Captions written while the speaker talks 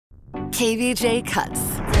KVJ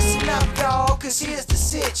Cuts. Listen up, y'all, cause here's the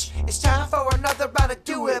sitch. It's time for another round of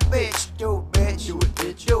Do It, bitch. Do it, bitch. Do it,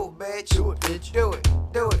 bitch. Do it, bitch. Do it, bitch. Do it.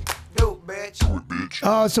 Do it. Do it, bitch. Do it,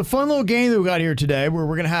 bitch. It's a fun little game that we got here today where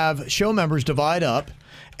we're going to have show members divide up,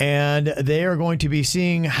 and they are going to be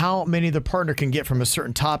seeing how many the partner can get from a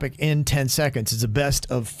certain topic in 10 seconds. It's a best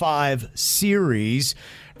of 5 series.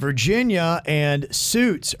 Virginia and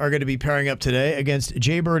Suits are going to be pairing up today against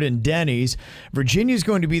Jaybird and Denny's. Virginia's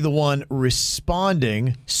going to be the one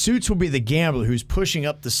responding. Suits will be the gambler who's pushing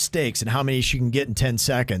up the stakes and how many she can get in 10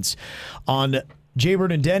 seconds. On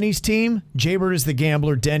Jaybird and Denny's team, Jaybird is the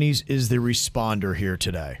gambler, Denny's is the responder here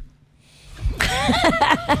today.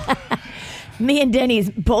 Me and Denny's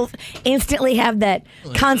both instantly have that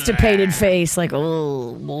constipated face, like,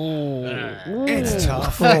 oh. It's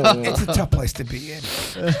tough. It's a tough place to be in.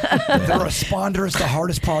 The responder is the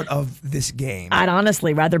hardest part of this game. I'd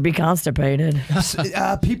honestly rather be constipated.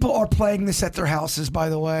 People are playing this at their houses, by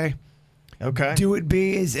the way. Okay. Do It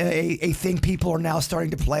Be is a thing people are now starting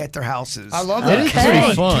to play at their houses. I love that. It is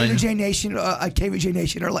pretty fun. KVJ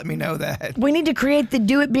Nation are letting me know that. We need to create the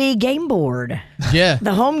Do It Be game board. Yeah.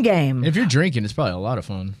 The home game. If you're drinking, it's probably a lot of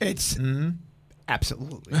fun. It's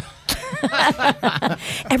absolutely.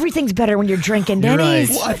 Everything's better when you're drinking, You're Denny's.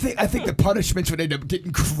 right. Well, I think the punishments would end up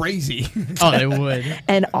getting crazy. Oh, they would.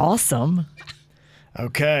 And awesome.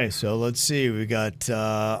 Okay, so let's see. We got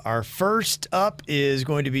our first up is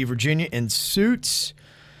going to be Virginia and Suits.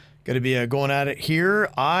 Going to be going at it here.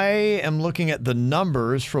 I am looking at the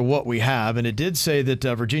numbers for what we have, and it did say that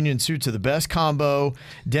Virginia and Suits are the best combo.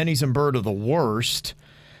 Denny's and Bird are the worst.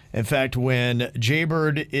 In fact, when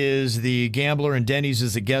Jaybird is the gambler and Denny's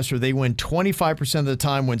is the guesser, they win 25% of the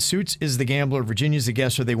time. When Suits is the gambler, Virginia's the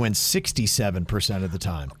guesser, they win 67% of the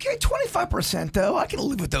time. Okay, 25% though. I can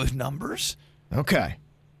live with those numbers. Okay.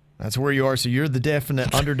 That's where you are. So you're the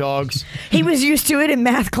definite underdogs. He was used to it in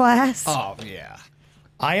math class. Oh, yeah.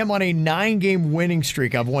 I am on a 9-game winning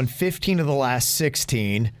streak. I've won 15 of the last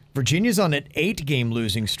 16. Virginia's on an 8-game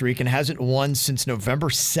losing streak and hasn't won since November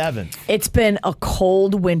 7th. It's been a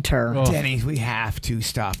cold winter. Oh. Denny's, we have to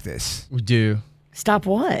stop this. We do. Stop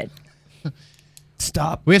what?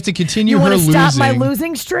 Stop. We have to continue You her want to losing. stop my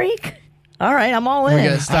losing streak? All right, I'm all in. We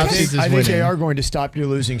gotta stop I think winning. they are going to stop your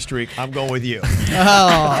losing streak. I'm going with you.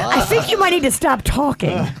 I think you might need to stop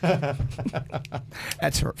talking.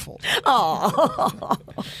 That's hurtful.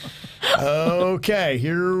 Okay,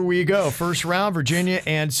 here we go. First round, Virginia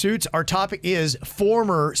and Suits. Our topic is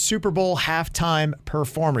former Super Bowl halftime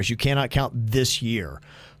performers. You cannot count this year.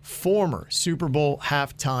 Former Super Bowl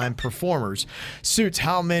halftime performers. Suits,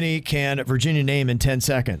 how many can Virginia name in 10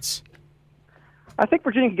 seconds? I think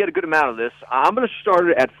Virginia can get a good amount of this. I'm going to start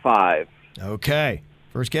it at 5. Okay.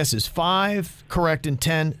 First guess is 5. Correct in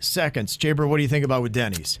 10 seconds. Jaybird, what do you think about with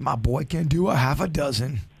Denny's? My boy can do a half a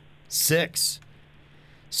dozen. 6.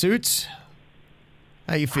 Suits,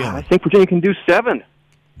 how you I feeling? think Virginia can do 7.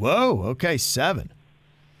 Whoa, okay, 7.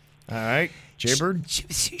 All right, Jaybird?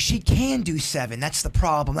 She can do 7. That's the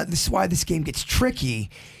problem. This is why this game gets tricky.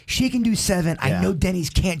 She can do 7. Yeah. I know Denny's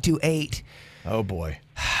can't do 8. Oh, boy.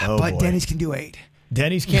 But Denny's can do 8.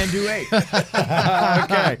 Denny's can do 8.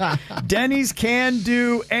 Okay. Denny's can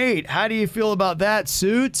do 8. How do you feel about that,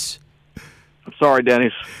 Suits? I'm sorry,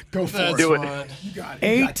 Denny's. Go for it. Do it. You got it. You got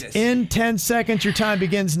 8 this. in 10 seconds. Your time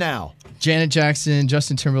begins now. Janet Jackson,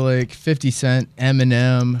 Justin Timberlake, 50 Cent,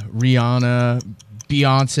 Eminem, Rihanna,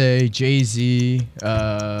 Beyonce, Jay-Z,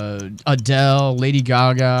 Adele, Lady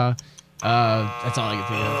Gaga. That's all I can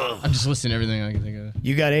think of. I'm just listing everything I can think of.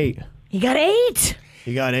 You got 8. You got 8.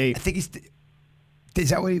 You got 8. I think he's.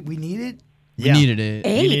 Is that what we needed? We needed it.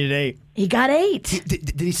 You 8. needed 8. He got 8.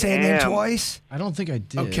 Did he say a name Damn. twice? I don't think I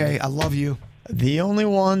did. Okay, I love you. The only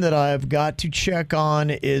one that I've got to check on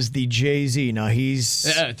is the Jay-Z. Now, he's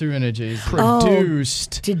Yeah, I threw in a Jay-Z.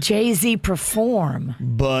 produced, Did Jay-Z perform?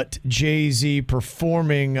 but Jay-Z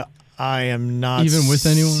performing, I am not Even with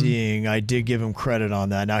anyone? seeing. I did give him credit on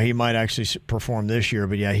that. Now, he might actually perform this year,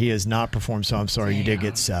 but yeah, he has not performed, so I'm sorry. You did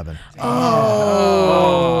get 7.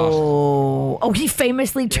 Oh, he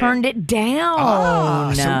famously turned it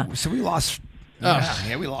down. So we lost.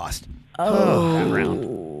 Yeah, we lost.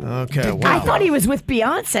 Okay, wow. I thought he was with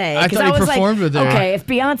Beyonce. I 'cause thought he was performed like, with her. Okay, if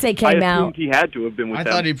Beyonce I came assumed out, he had to have been with I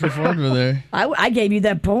them. thought he performed with her. I gave you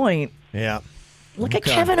that point. Yeah. Look at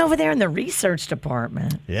Okay. Kevin over there in the research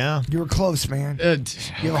department. Yeah. You were close, man.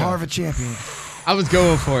 You're a Harvard champion. I was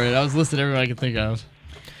going for it. I was listing everyone I could think of.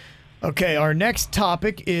 Okay, our next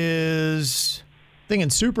topic is thinking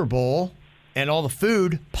Super Bowl and all the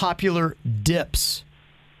food, popular dips.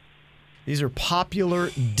 These are popular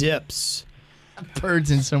dips.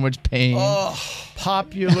 Bird's in so much pain.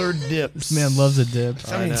 Popular dips. This man loves a dip.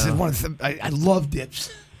 I mean, it's one of I love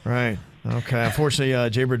dips. Right. Okay. Unfortunately,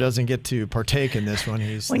 Jaybird doesn't get to partake in this one.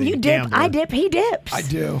 He's When the you dip, gambler. I dip, he dips. I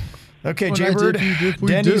do. Okay, When I Jaybird. dip, you dip, we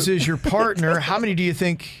Denny's dip. is your partner. How many do you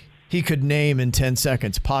think he could name in 10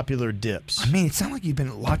 seconds? Popular dips. I mean, it sounds like you've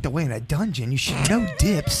been locked away in a dungeon. You should know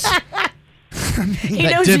dips. He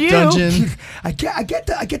That knows dip you. dungeon. I get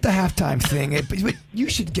the halftime thing, but you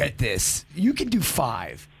should get this. You can do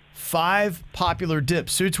 5. 5 popular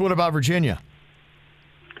dips. Suits, what about Virginia?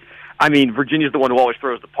 I mean, Virginia's the one who always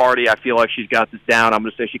throws the party. I feel like she's got this down. I'm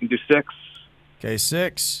going to say she can do 6. Okay,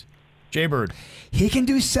 6. Jaybird. He can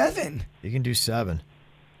do 7. You can do 7.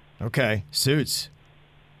 Okay, Suits.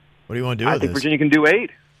 What do you want to do I with think this? Virginia can do 8.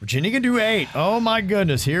 Virginia can do 8. Oh, my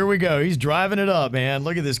goodness. Here we go. He's driving it up, man.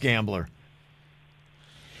 Look at this gambler.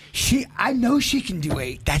 I know she can do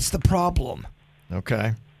 8. That's the problem.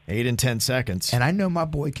 Okay. 8 in 10 seconds. And I know my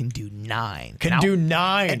boy can do 9. Can do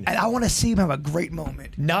 9. And I want to see him have a great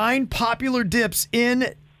moment. 9 popular dips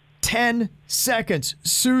in 10 seconds.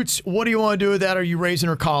 Suits, what do you want to do with that? Are you raising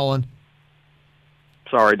or calling?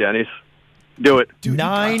 Sorry, Denny's. Do it.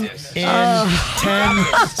 9 in 10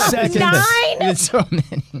 seconds. 9? It's so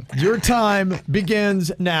many. Your time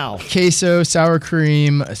begins now. Queso, sour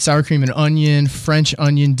cream and onion, French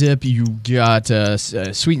onion dip. You got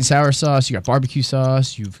sweet and sour sauce. You got barbecue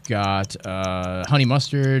sauce. You've got honey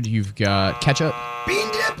mustard. You've got ketchup.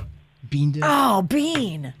 Bean dip. Oh,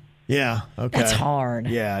 bean. Yeah, okay. That's hard.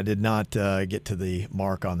 Yeah, I did not get to the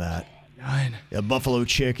mark on that. 9. Yeah, buffalo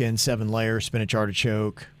chicken, 7 layers, spinach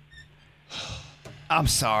artichoke. I'm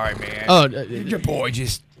sorry, man. Oh, Your boy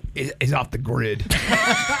just is off the grid.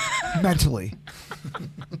 Mentally.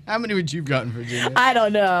 how many would you have gotten, Virginia? I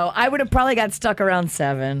don't know. I would have probably got stuck around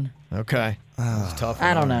 7. Okay. That's tough.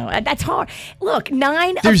 I don't know. That's hard. Look,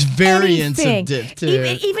 9 There's of variants of anything. dip,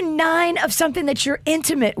 too. Even 9 of something that you're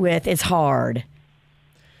intimate with is hard.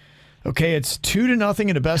 Okay, it's 2-0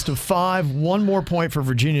 in a best of 5. 1 more point for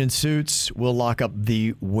Virginia and Suits. We'll lock up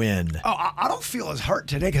the win. Oh, I don't feel as hurt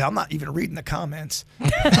today because I'm not even reading the comments. Yeah,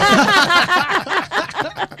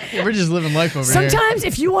 we're just living life over here. Sometimes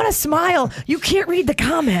if you want to smile, you can't read the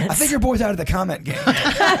comments. I think your boy's out of the comment game.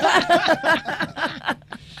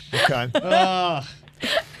 Okay.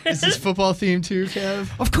 Is this football theme too, Kev?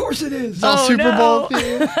 Of course it is. It's all Super Bowl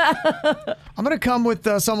theme. I'm going to come with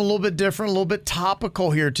something a little bit different, a little bit topical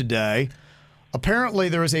here today. Apparently,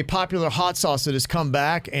 there is a popular hot sauce that has come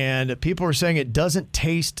back, and people are saying it doesn't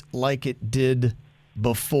taste like it did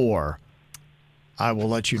before. I will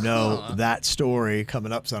let you know that story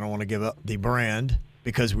coming up, so I don't want to give up the brand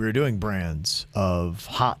because we were doing brands of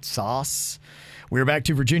hot sauce. We're back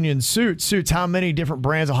to Virginia and Suits. Suits, how many different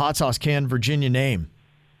brands of hot sauce can Virginia name?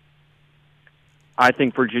 I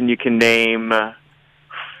think Virginia can name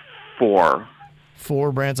 4.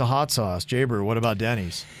 4 brands of hot sauce. Jaber, what about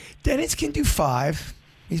Denny's? Dennis can do 5.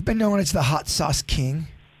 He's been known as the hot sauce king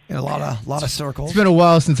in a lot of circles. It's been a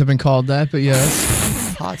while since I've been called that, but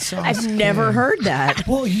yes. Hot sauce. I've never king. heard that.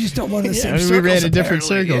 Well, you just don't run in the same I mean, we circles. ran in different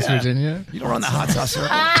apparently. circles, Yeah. Virginia. You don't run the hot sauce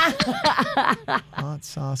circle. Hot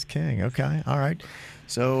sauce king. Okay. All right.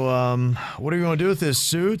 So what are you going to do with this,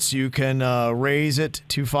 Suits? You can raise it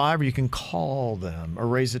to 5, or you can call them, or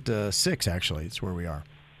raise it to 6, actually. It's where we are.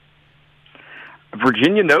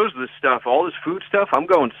 Virginia knows this stuff. All this food stuff, I'm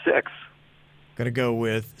going 6. Going to go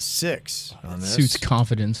with 6 on this. Suits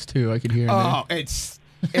confidence too. I could hear it. Oh, it's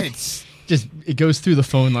Just it goes through the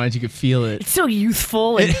phone lines. You could feel it. It's so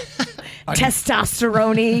youthful and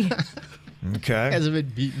testosterone-y. Okay. Hasn't been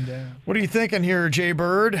beaten down. What are you thinking here, Jay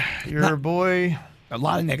Bird? Your boy. a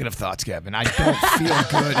lot of negative thoughts, Kevin. I don't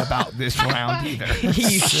feel good about this round either.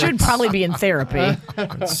 You should probably be in therapy.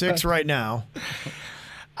 It's 6 right now.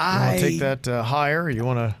 You want I to take that higher, or you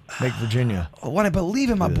want to make Virginia? want to believe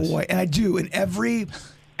in my Yes. boy, and I do in every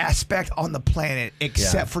aspect on the planet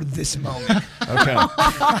except for this moment. Okay.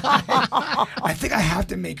 I think I have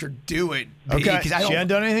to make her do it. Okay. Because She I hasn't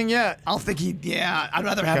done anything yet. don't think he. Yeah, I'd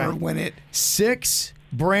rather have Okay. her win it. 6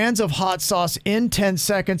 brands of hot sauce in 10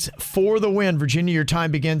 seconds for the win. Virginia, your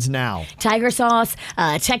time begins now. Tiger sauce,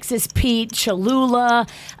 Texas Pete, Cholula.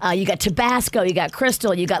 You got Tabasco. You got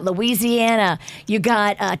Crystal. You got Louisiana. You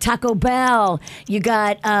got Taco Bell. You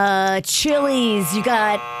got Chili's. You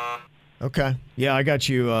got. Okay. Yeah, I got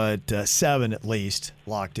you at 7 at least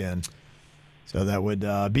locked in. So that would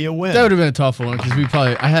be a win. That would have been a tough one because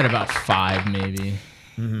I had about 5 maybe.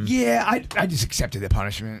 Yeah, I just accepted the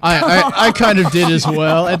punishment. I kind of did as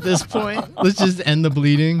well at this point. Let's just end the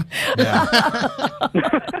bleeding. Yeah.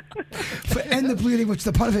 end the bleeding, which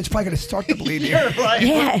the punishment's probably going to start the bleeding.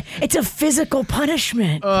 Yeah, it's a physical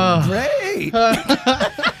punishment. Great.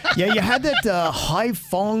 Yeah, you had that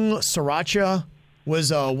Haiphong sriracha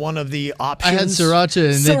was one of the options. I had sriracha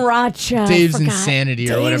and then Sriracha. Dave's forgot.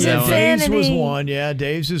 Insanity or whatever Dave's that was. Dave's was Insanity. one. Yeah,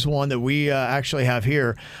 Dave's is one that we actually have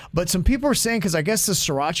here. But some people are saying, because I guess the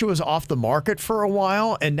sriracha was off the market for a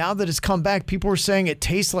while, and now that it's come back, people are saying it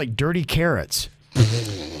tastes like dirty carrots.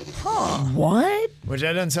 What? Which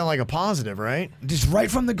that doesn't sound like a positive, right? Just right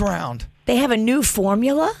from the ground. They have a new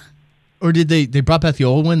formula? Or did they brought back the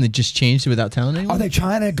old one? They just changed it without telling anyone? Are they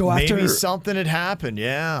trying to go after? Maybe something had happened.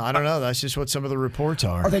 Yeah, I don't know. That's just what some of the reports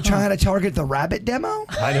are. Are they trying to target the rabbit demo?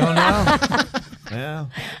 I don't know. Yeah,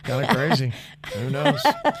 kind of crazy. Who knows?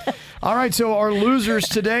 All right, so our losers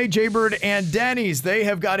today, Jaybird and Denny's, they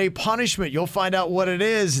have got a punishment. You'll find out what it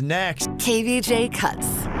is next. KVJ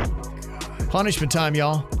cuts. Punishment time,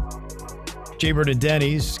 y'all. Jaybird and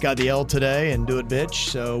Denny's got the L today and Do It Bitch,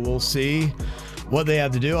 so we'll see what they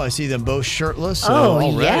have to do. I see them both shirtless, so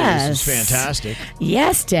already this is fantastic.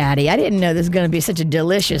 Yes, Daddy. I didn't know this was going to be such a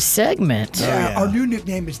delicious segment. Yeah, yeah. our new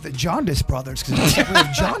nickname is the Jaundice Brothers because we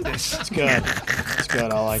have jaundice. It's good. It's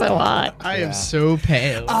good. I like So that. hot. I am so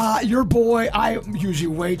pale. Your boy, I'm usually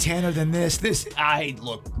way tanner than this. I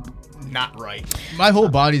look not right. My whole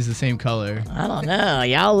body's the same color. I don't know.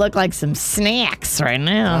 Y'all look like some snacks right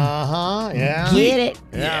now. Uh-huh, yeah. Get it?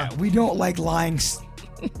 Yeah, we don't like lying,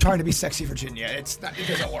 trying to be sexy Virginia. It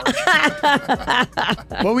doesn't work.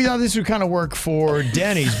 Well, we thought this would kind of work for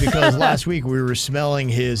Denny's because last week we were smelling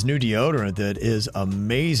his new deodorant that is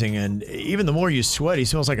amazing. And even the more you sweat, he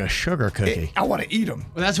smells like a sugar cookie. I want to eat them.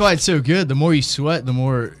 Well, that's why it's so good. The more you sweat, the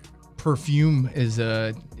more perfume is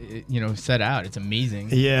set out. It's amazing.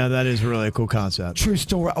 Yeah, that is really a cool concept. True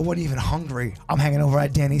story. I wasn't even hungry. I'm hanging over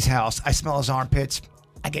at Danny's house. I smell his armpits.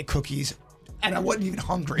 I get cookies. And I wasn't even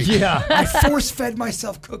hungry. Yeah. I force-fed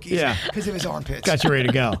myself cookies Yeah. because of his armpits. Got you ready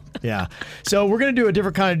to go. Yeah. So we're going to do a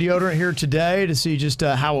different kind of deodorant here today to see just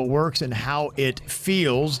how it works and how it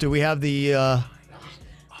feels. Do we have the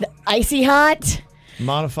Icy hot?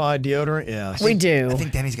 modified deodorant? Yes. We do. I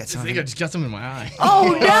think Danny's got I some. think I just got some in my eye.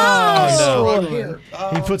 Oh, no. Here,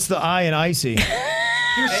 He puts the eye in icy.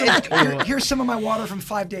 here's some of my water from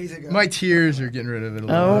 5 days ago. My tears are getting rid of it a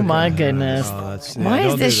little. Oh, my goodness. Why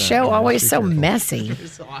is this show always so messy?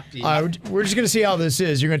 All right, we're just going to see how this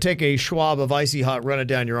is. You're going to take a swab of icy hot, run it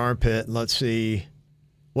down your armpit, and let's see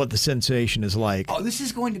what the sensation is like. Oh, this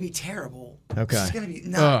is going to be terrible. Okay. This is going to be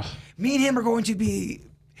me and him are going to be.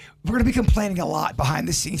 We're going to be complaining a lot behind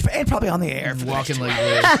the scenes, and probably on the air. For the Walking next like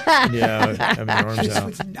this. Yeah, I mean, arms This out.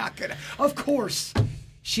 one's not gonna. Of course,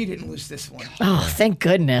 she didn't lose this one. Oh, thank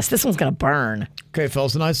goodness. This one's going to burn. Okay,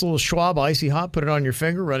 fellas, a nice little swab, icy hot. Put it on your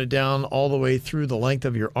finger, run it down all the way through the length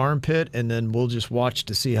of your armpit, and then we'll just watch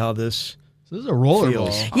to see how this. So this is a roller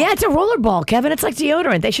Feels. ball. Yeah, it's a roller ball, Kevin. It's like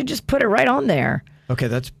deodorant. They should just put it right on there. Okay,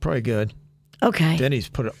 that's probably good. Okay. Denny's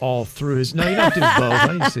put it all through his. No, you don't have to do both. I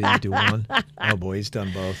didn't see you do one. Oh boy, he's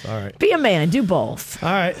done both. All right. Be a man. Do both.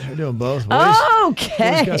 All right, we're doing both. Well,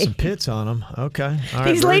 Okay. he's got some pits on him. Okay. All right,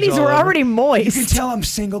 These birds ladies all were over. already You can moist. tell I'm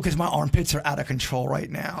single because my armpits are out of control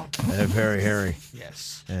right now. They're very hairy.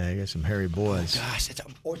 Yes. Yeah, you got some hairy boys. Gosh, it's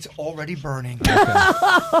already burning.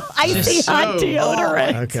 Icy hot So-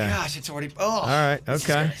 deodorant. Okay. Gosh, it's already. Oh. All right,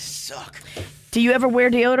 okay. Suck. Do you ever wear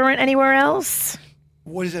deodorant anywhere else?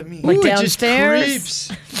 What does that mean? Like Ooh, it downstairs? just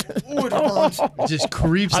creeps. Ooh, it burns. It just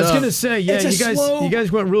creeps I was up. gonna say, yeah, It's a slow- you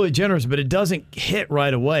guys went really generous, but it doesn't hit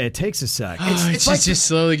right away. It takes a sec. It's like- just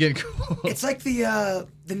slowly getting cool. It's like the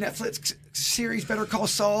Netflix series Better Call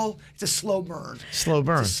Saul. It's a slow burn. Slow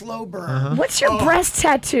burn. It's a slow burn. What's your breast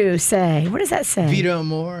tattoo say? What does that say? Vita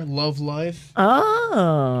Amore, love life,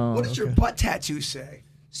 Oh. What does your butt tattoo say?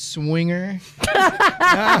 swinger.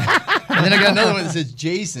 And then I got another one that says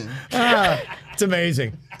Jason. It's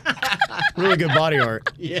amazing. Really good body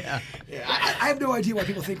art. Yeah. I have no idea why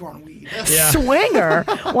people think we're on weed. Yeah. Swinger?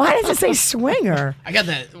 Why does it say swinger? I got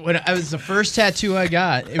that when I was the first tattoo I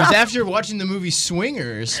got. It was after watching the movie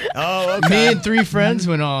Swingers. Oh, okay. Me and 3 friends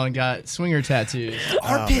went on and got swinger tattoos.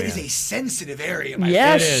 Armpit is a sensitive area. My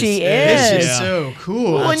Yes, It is. she It is. is. It's Yeah. so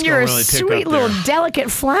cool. When That's you're a gonna really pick sweet up little there. delicate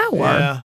flower. Yeah.